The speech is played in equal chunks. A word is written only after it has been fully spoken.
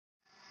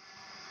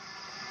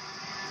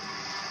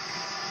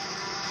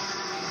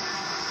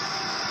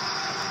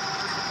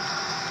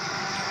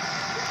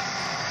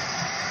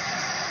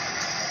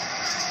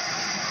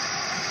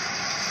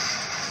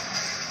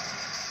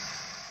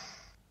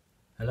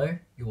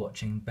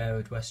watching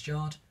Bearwood West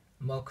Yard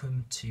and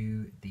welcome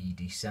to the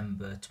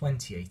December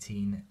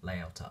 2018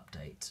 layout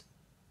update.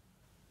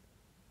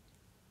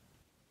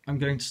 I'm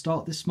going to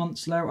start this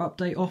month's layout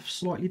update off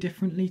slightly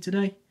differently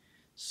today.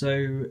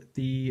 So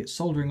the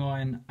soldering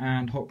iron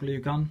and hot glue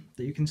gun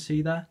that you can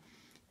see there,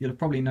 you'll have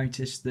probably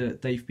noticed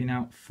that they've been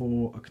out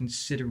for a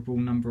considerable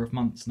number of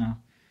months now.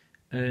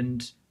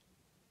 And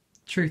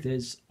truth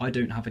is, I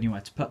don't have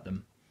anywhere to put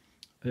them,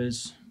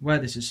 as where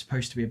this is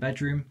supposed to be a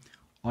bedroom,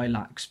 I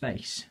lack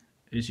space,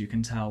 as you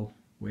can tell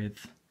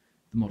with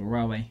the model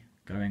railway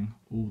going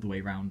all the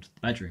way around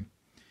the bedroom.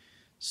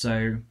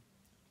 So,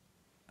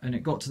 and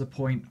it got to the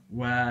point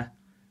where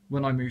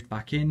when I moved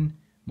back in,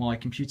 my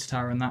computer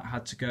tower and that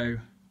had to go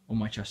on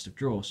my chest of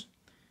drawers,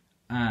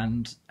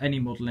 and any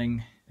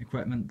modelling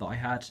equipment that I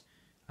had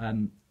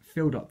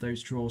filled up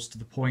those drawers to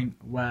the point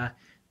where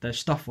there's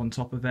stuff on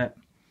top of it,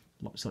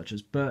 such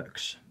as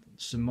books,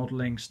 some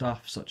modelling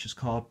stuff such as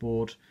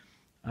cardboard,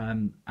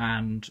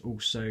 and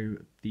also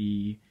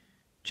the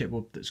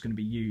chipboard that's going to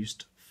be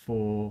used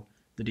for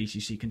the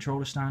DCC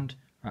controller stand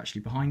are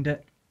actually behind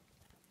it.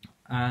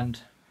 And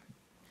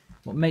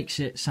what makes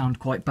it sound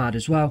quite bad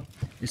as well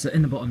is that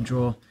in the bottom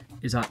drawer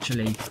is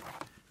actually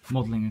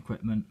modelling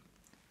equipment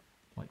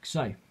like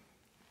so,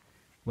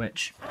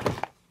 which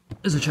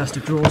as a chest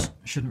of drawers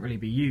shouldn't really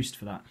be used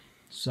for that.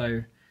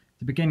 So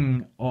the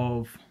beginning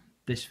of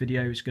this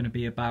video is going to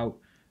be about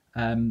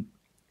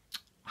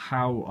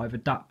how I've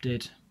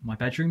adapted my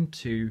bedroom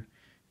to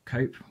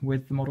cope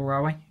with the model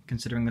railway,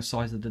 considering the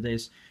size that it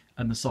is,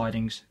 and the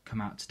sidings come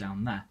out to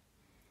down there.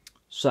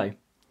 So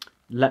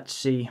let's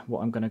see what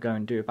I'm going to go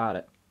and do about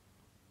it.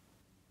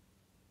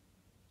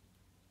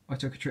 I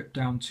took a trip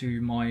down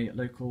to my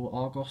local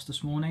Argos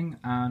this morning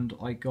and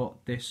I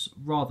got this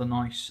rather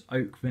nice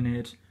oak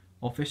veneered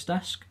office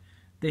desk.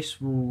 This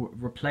will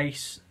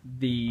replace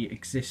the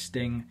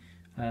existing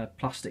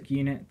plastic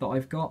unit that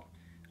I've got.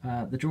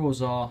 The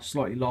drawers are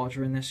slightly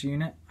larger in this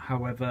unit,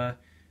 however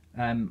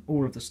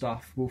all of the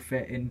stuff will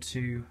fit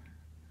into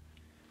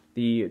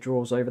the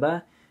drawers over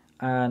there,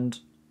 and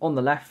on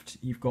the left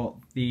you've got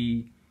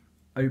the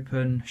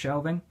open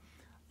shelving.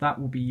 That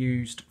will be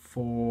used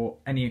for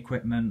any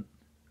equipment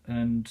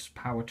and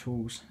power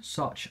tools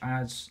such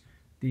as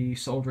the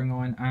soldering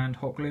iron and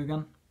hot glue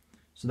gun,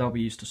 so they'll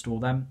be used to store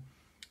them,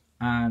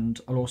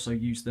 and I'll also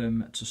use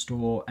them to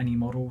store any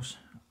models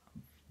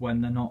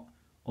when they're not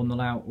on the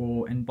layout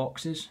or in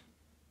boxes,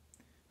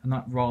 and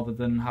that rather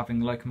than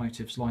having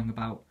locomotives lying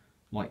about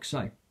like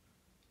so.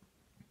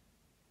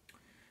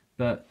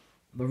 But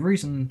the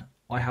reason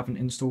I haven't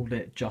installed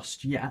it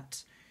just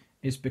yet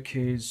is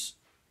because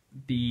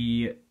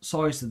the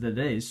size that it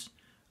is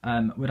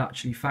would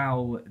actually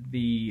foul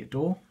the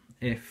door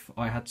if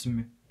I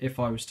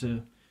was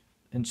to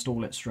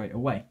install it straight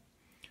away.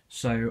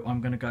 So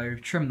I'm going to go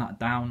trim that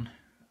down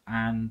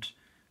and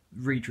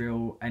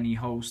re-drill any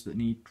holes that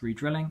need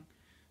re-drilling.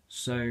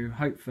 So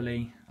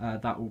hopefully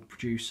that will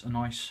produce a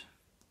nice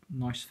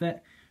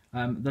fit.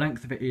 The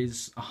length of it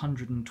is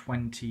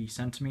 120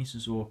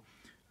 centimeters or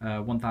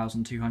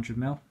 1,200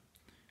 mil.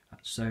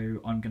 So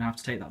I'm going to have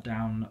to take that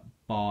down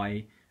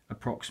by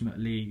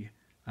approximately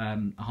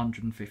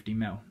 150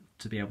 mil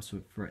to be able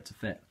for it to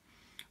fit.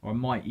 Or I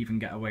might even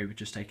get away with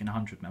just taking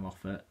 100 mil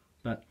off it,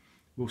 but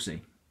we'll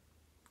see.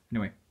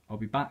 Anyway, I'll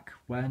be back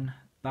when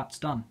that's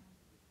done.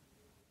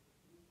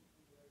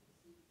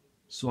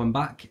 So I'm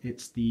back,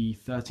 it's the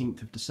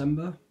 13th of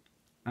December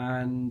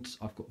and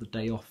I've got the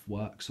day off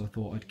work, so I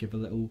thought I'd give a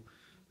little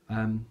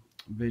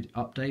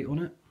update on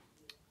it.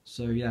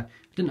 So yeah,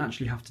 I didn't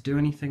actually have to do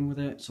anything with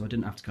it, so I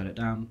didn't have to cut it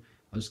down.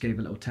 I just gave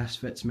a little test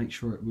fit to make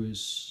sure it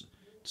was,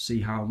 to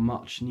see how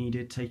much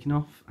needed taking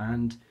off,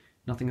 and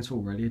nothing at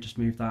all really. I just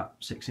moved that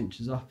 6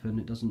 inches up and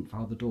it doesn't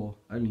foul the door,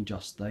 only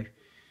just though.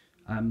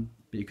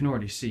 But you can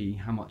already see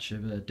how much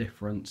of a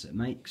difference it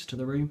makes to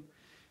the room.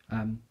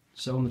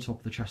 So on the top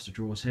of the chest of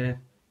drawers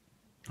here,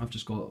 I've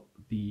just got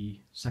the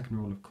second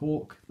roll of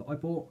cork that I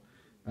bought,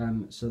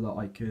 so that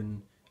I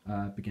can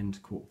begin to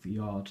cork the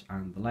yard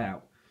and the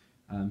layout.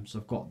 So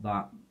I've got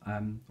that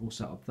all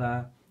set up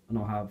there, and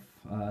I'll have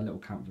a little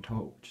Camford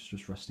hook which is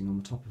just resting on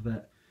the top of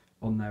it,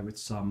 on there with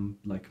some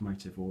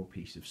locomotive or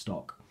piece of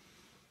stock.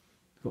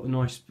 I've got a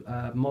nice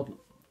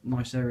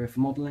nice area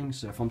for modelling,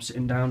 so if I'm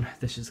sitting down,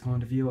 this is the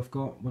kind of view I've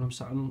got when I'm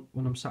sat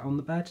on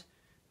the bed.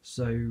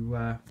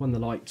 So when the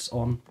light's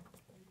on,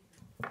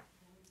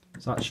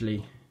 it's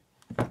actually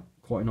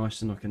quite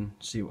nice and I can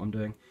see what I'm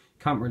doing.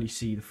 Can't really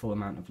see the full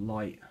amount of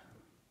light.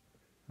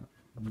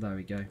 There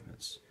we go,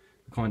 that's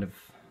the kind of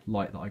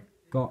light that I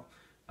got.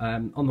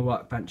 On the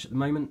workbench at the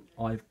moment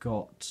I've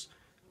got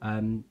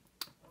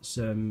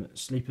some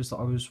sleepers that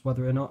I was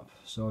weathering up,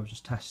 so I was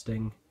just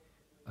testing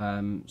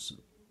the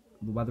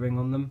weathering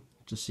on them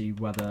to see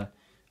whether,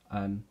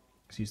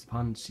 excuse the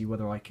pun, see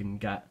whether I can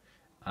get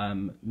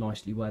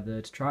nicely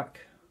weathered track.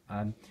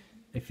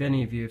 If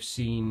any of you have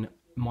seen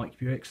Mike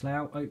Buick's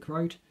layout, Oak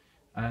Road,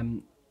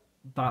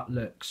 that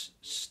looks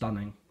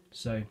stunning,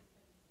 so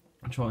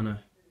I'm trying to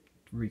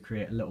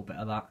recreate a little bit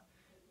of that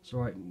It's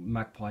alright,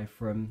 Magpie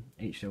from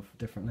each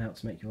different layout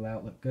to make your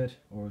layout look good,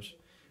 or as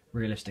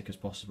realistic as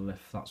possible if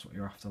that's what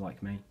you're after,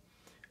 like me.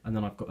 And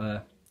then I've got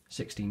a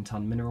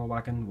 16-ton mineral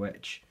wagon,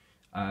 which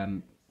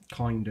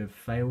kind of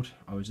failed.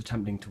 I was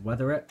attempting to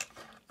weather it,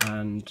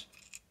 and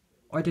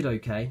I did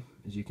okay,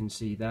 as you can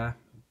see there,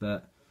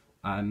 but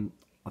I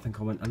think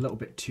I went a little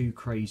bit too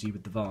crazy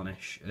with the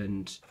varnish,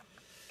 and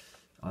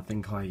I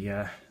think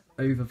I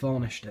over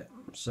varnished it,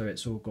 so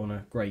it's all gone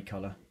a grey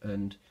colour,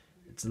 and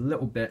it's a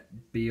little bit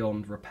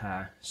beyond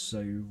repair. So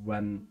I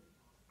don't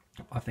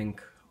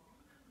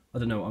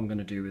know what I'm going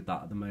to do with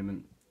that at the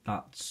moment.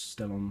 That's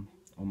still on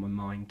my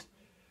mind.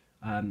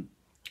 And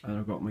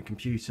I've got my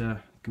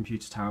computer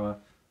tower,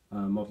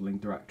 modelling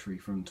directory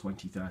from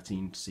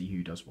 2013 to see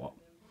who does what.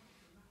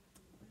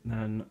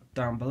 Then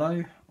down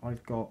below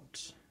I've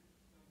got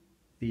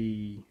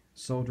the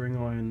soldering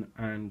iron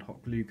and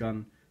hot glue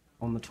gun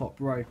on the top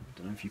row.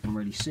 Don't know if you can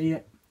really see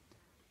it.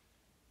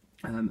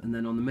 And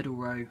then on the middle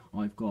row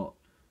I've got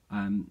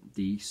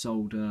the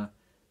solder,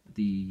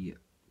 the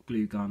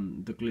glue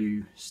gun, the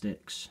glue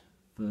sticks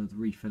for the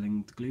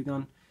refilling the glue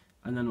gun,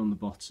 and then on the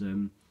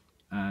bottom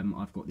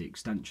I've got the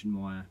extension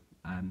wire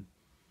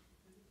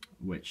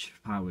which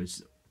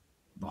powers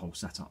the whole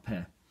setup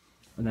here.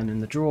 And then in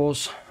the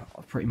drawers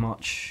I've pretty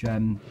much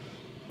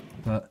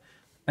put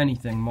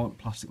anything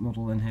plastic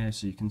model in here,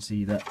 so you can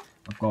see that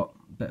I've got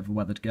a bit of a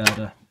weathered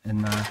girder in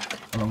there,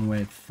 along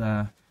with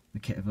the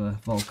kit of a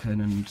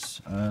Vulcan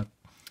and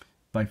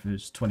both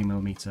his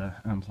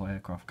 20mm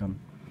anti-aircraft gun.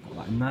 Got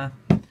that in there.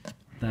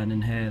 Then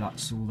in here,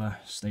 that's all the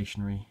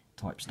stationary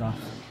type stuff,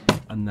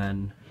 and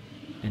then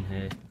in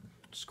here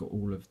just got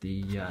all of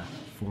the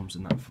forms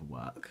and that for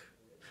work,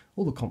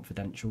 all the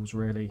confidentials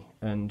really,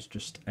 and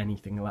just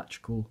anything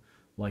electrical,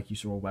 like you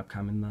saw a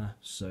webcam in there,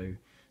 so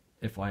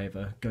if I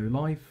ever go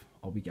live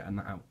I'll be getting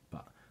that out,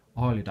 but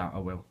I highly doubt I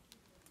will.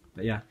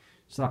 But yeah,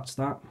 so that's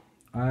that.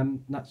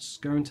 Let's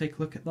go and take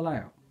a look at the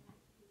layout.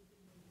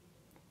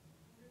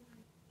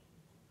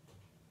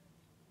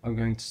 I'm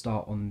going to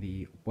start on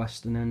the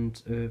western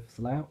end of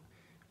the layout.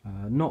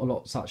 Not a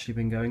lot's actually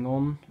been going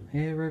on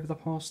here over the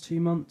past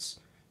 2 months,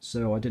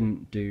 so I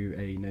didn't do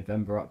a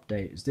November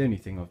update, as the only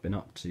thing I've been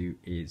up to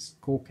is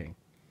caulking.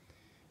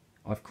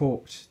 I've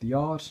caulked the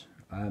yard,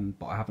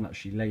 but I haven't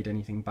actually laid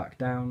anything back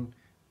down,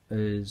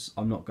 as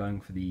I'm not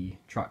going for the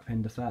track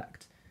pinned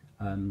effect.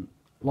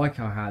 Like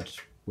I had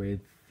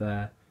with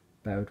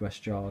Bearwood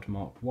West Yard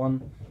Mark 1,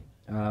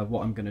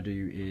 what I'm going to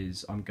do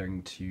is I'm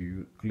going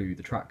to glue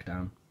the track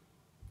down.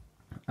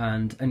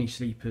 And any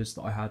sleepers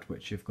that I had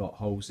which have got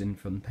holes in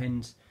from the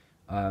pins,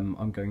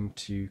 I'm going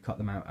to cut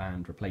them out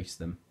and replace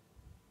them.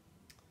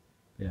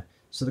 Yeah.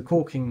 So the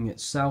caulking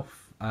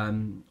itself,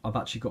 I've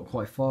actually got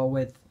quite far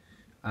with.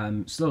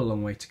 Still a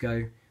long way to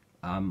go.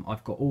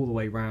 I've got all the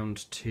way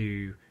round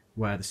to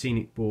where the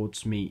scenic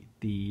boards meet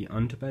the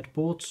underbed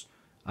boards,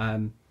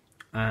 and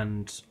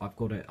I've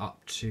got it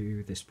up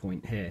to this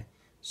point here.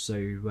 So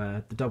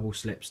the double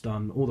slip's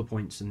done, all the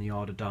points in the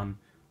yard are done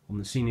on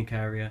the scenic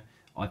area.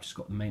 I've just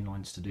got the main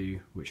lines to do,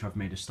 which I've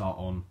made a start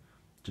on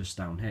just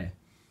down here.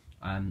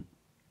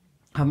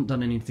 Haven't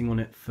done anything on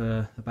it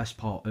for the best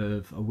part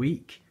of a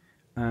week,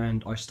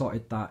 and I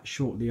started that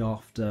shortly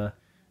after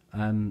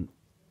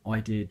I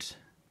did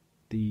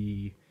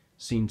the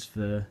scenes for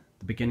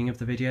the beginning of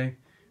the video,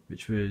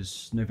 which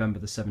was November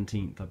the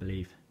 17th, I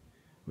believe,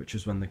 which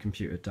was when the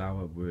computer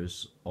tower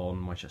was on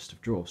my chest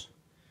of drawers.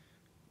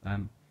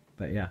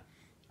 But yeah,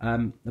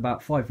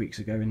 about 5 weeks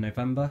ago in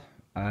November,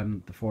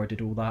 before I did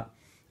all that,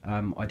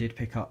 I did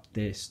pick up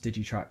this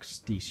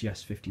Digitrax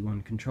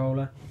DCS51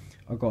 controller.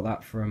 I got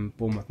that from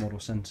Bournemouth Model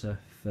Centre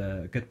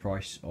for a good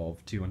price of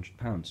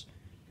 £200,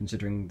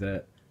 considering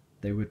that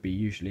they would be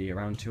usually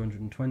around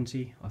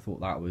 220. I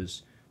thought that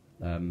was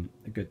a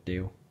good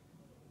deal.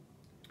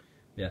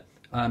 Yeah,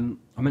 I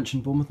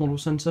mentioned Bournemouth Model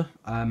Centre.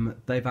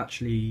 They've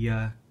actually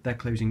they're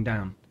closing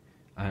down,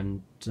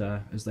 and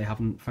as they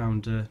haven't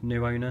found a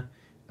new owner,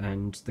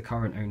 and the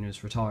current owner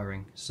is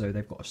retiring, so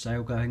they've got a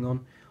sale going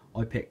on.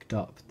 I picked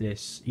up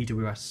this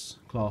EWS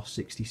Class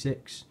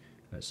 66.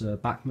 It's a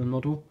Bachmann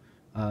model.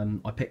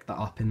 I picked that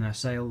up in their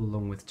sale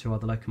along with 2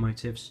 other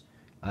locomotives,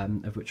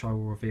 of which I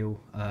will reveal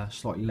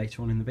slightly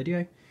later on in the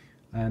video.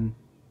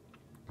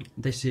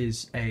 This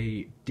is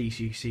a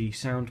DCC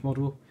sound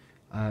model.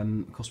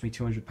 It cost me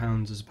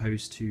 £200 as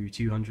opposed to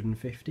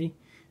 £250,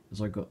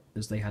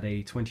 as they had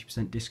a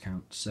 20%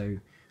 discount. So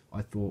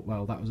I thought,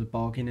 well, that was a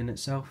bargain in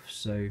itself,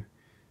 so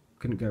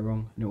couldn't go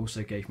wrong. And it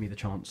also gave me the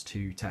chance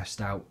to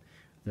test out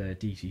the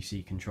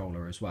DCC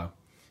controller as well,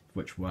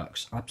 which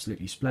works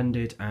absolutely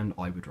splendid, and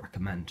I would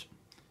recommend.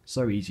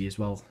 So easy as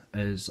well,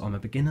 as I'm a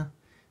beginner,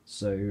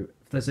 so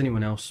if there's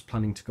anyone else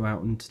planning to go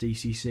out into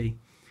DCC,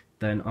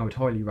 then I would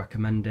highly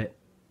recommend it.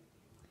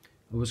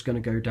 I was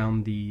going to go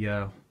down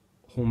the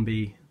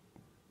Hornby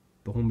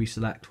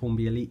Select,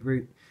 Hornby Elite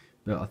route,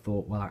 but I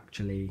thought, well,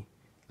 actually,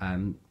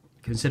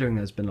 considering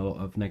there's been a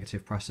lot of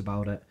negative press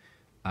about it,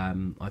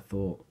 I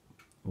thought,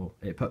 well,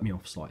 it put me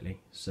off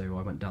slightly, so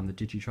I went down the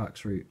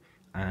Digitrax route,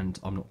 and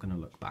I'm not going to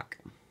look back.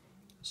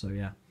 So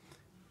yeah,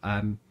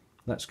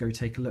 let's go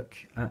take a look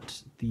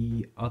at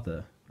the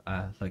other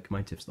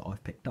locomotives that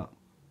I've picked up.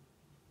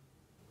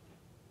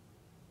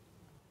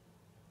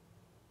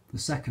 The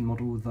second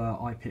model that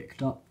I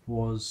picked up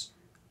was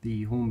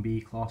the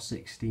Hornby Class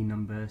 60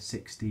 number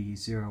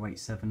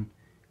 60087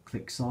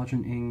 Click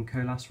Sergeant in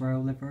Colas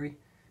Rail livery.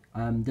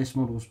 This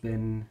model's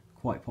been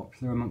quite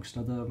popular amongst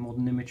other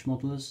modern image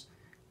modelers,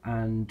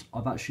 and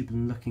I've actually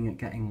been looking at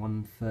getting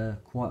one for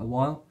quite a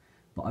while,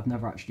 but I've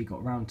never actually got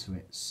around to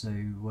it. So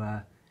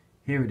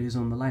here it is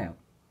on the layout,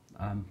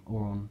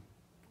 or on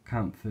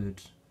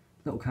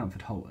Little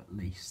Camford Holt at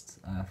least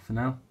for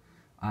now,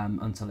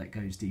 until it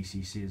goes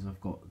DCC, as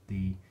I've got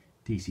the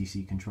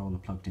DCC controller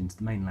plugged into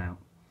the main layout.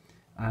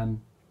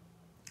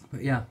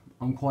 But yeah,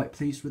 I'm quite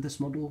pleased with this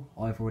model.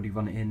 I've already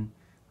run it in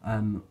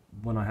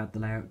when I had the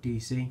layout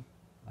DC.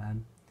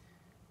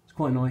 It's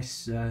quite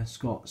nice. It's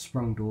got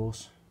sprung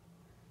doors.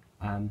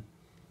 Let's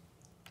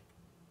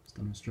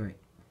demonstrate.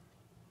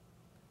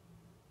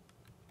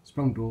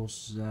 Sprung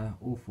doors,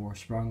 all four are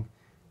sprung.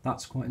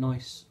 That's quite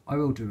nice. I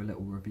will do a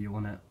little review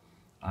on it,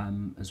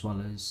 as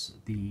well as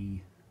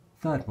the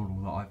third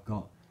model that I've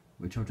got,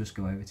 which I'll just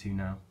go over to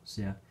now.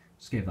 So yeah,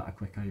 just give that a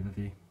quick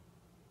overview.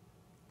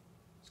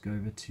 Let's go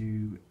over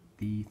to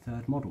the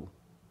third model.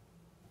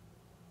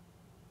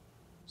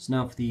 So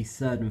now for the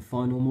third and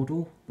final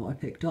model that I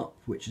picked up,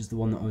 which is the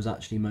one that I was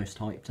actually most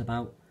hyped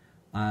about.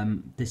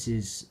 This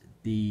is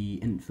the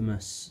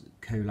infamous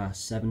Colas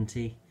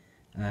 70,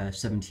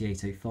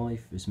 7805.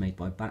 It was made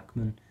by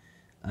Bachmann.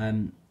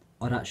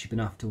 I'd actually been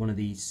after one of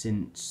these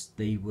since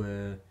they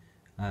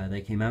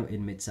came out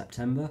in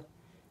mid-September,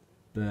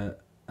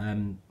 but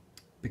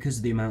because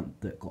of the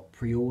amount that got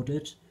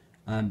pre-ordered,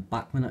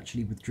 Bachmann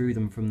actually withdrew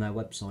them from their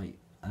website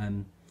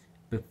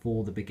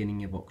before the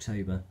beginning of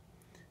October,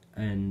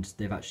 and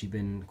they've actually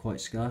been quite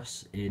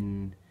scarce,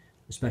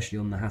 especially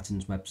on the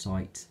Hatton's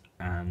website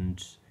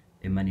and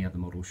in many other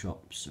model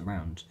shops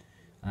around.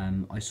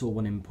 I saw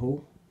one in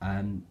Poole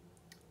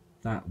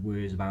that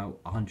was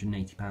about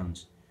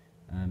 £180,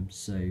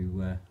 so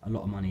a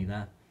lot of money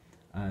there.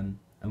 And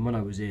when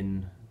I was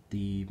in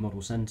the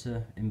model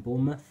centre in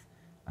Bournemouth,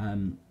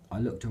 I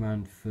looked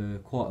around for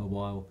quite a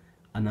while,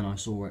 and then I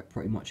saw it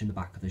pretty much in the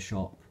back of the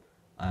shop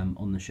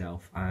on the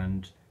shelf,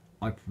 and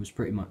I was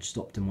pretty much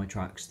stopped in my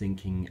tracks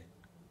thinking,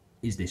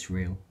 is this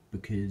real?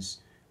 Because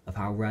of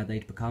how rare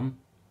they'd become.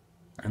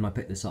 And I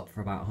picked this up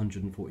for about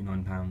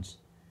 £149.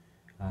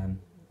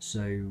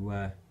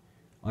 So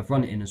I've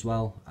run it in as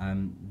well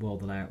while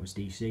the layout was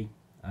DC.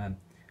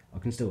 I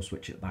can still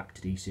switch it back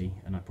to DC,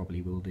 and I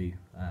probably will do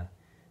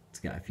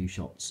to get a few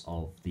shots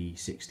of the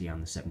 60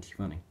 and the 70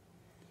 running.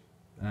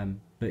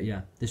 But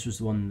yeah, this was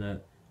the one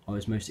that I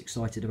was most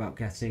excited about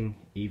getting,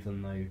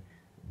 even though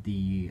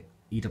the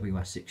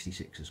EWS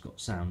 66 has got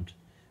sound.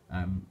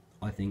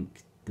 I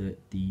think that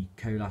the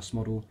Colas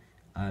model,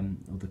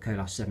 or the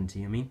Colas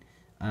 70 I mean,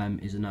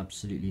 is an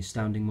absolutely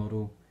astounding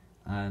model,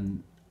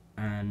 and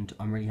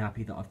I'm really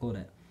happy that I've got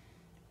it.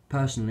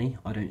 Personally,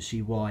 I don't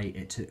see why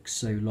it took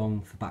so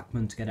long for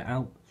Bachmann to get it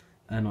out,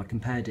 and I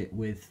compared it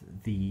with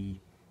the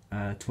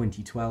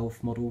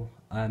 2012 model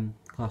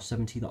Class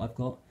 70 that I've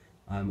got,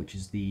 which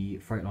is the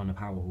Freightliner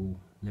Powerhall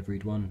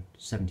liveried one,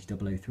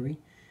 70003.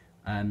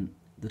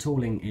 The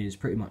tooling is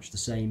pretty much the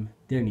same.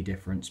 The only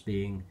difference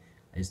being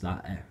is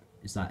that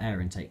air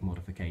intake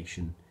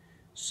modification.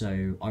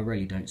 So I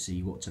really don't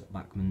see what took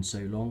Bachmann so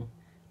long,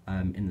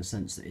 in the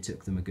sense that it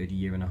took them a good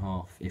year and a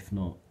half, if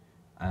not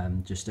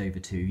just over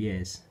 2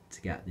 years,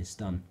 to get this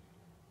done.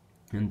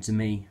 And to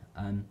me,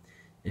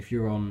 if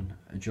you're on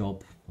a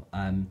job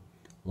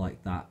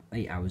like that,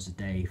 8 hours a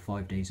day,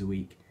 5 days a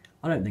week,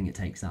 I don't think it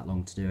takes that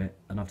long to do it.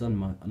 And I've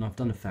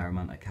done a fair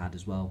amount of CAD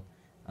as well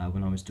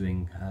when I was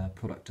doing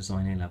product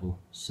design A-level.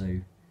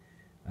 So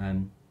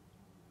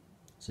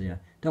yeah,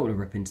 don't want to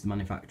rip into the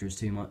manufacturers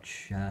too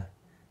much,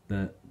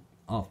 but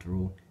after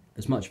all,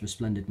 as much of a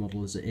splendid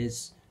model as it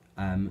is,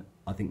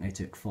 I think they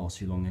took far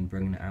too long in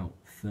bringing it out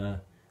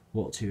for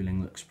what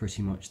tooling looks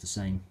pretty much the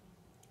same.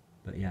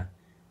 But yeah,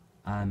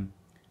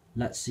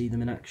 let's see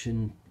them in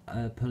action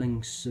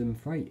pulling some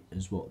freight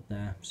as what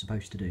they're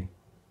supposed to do.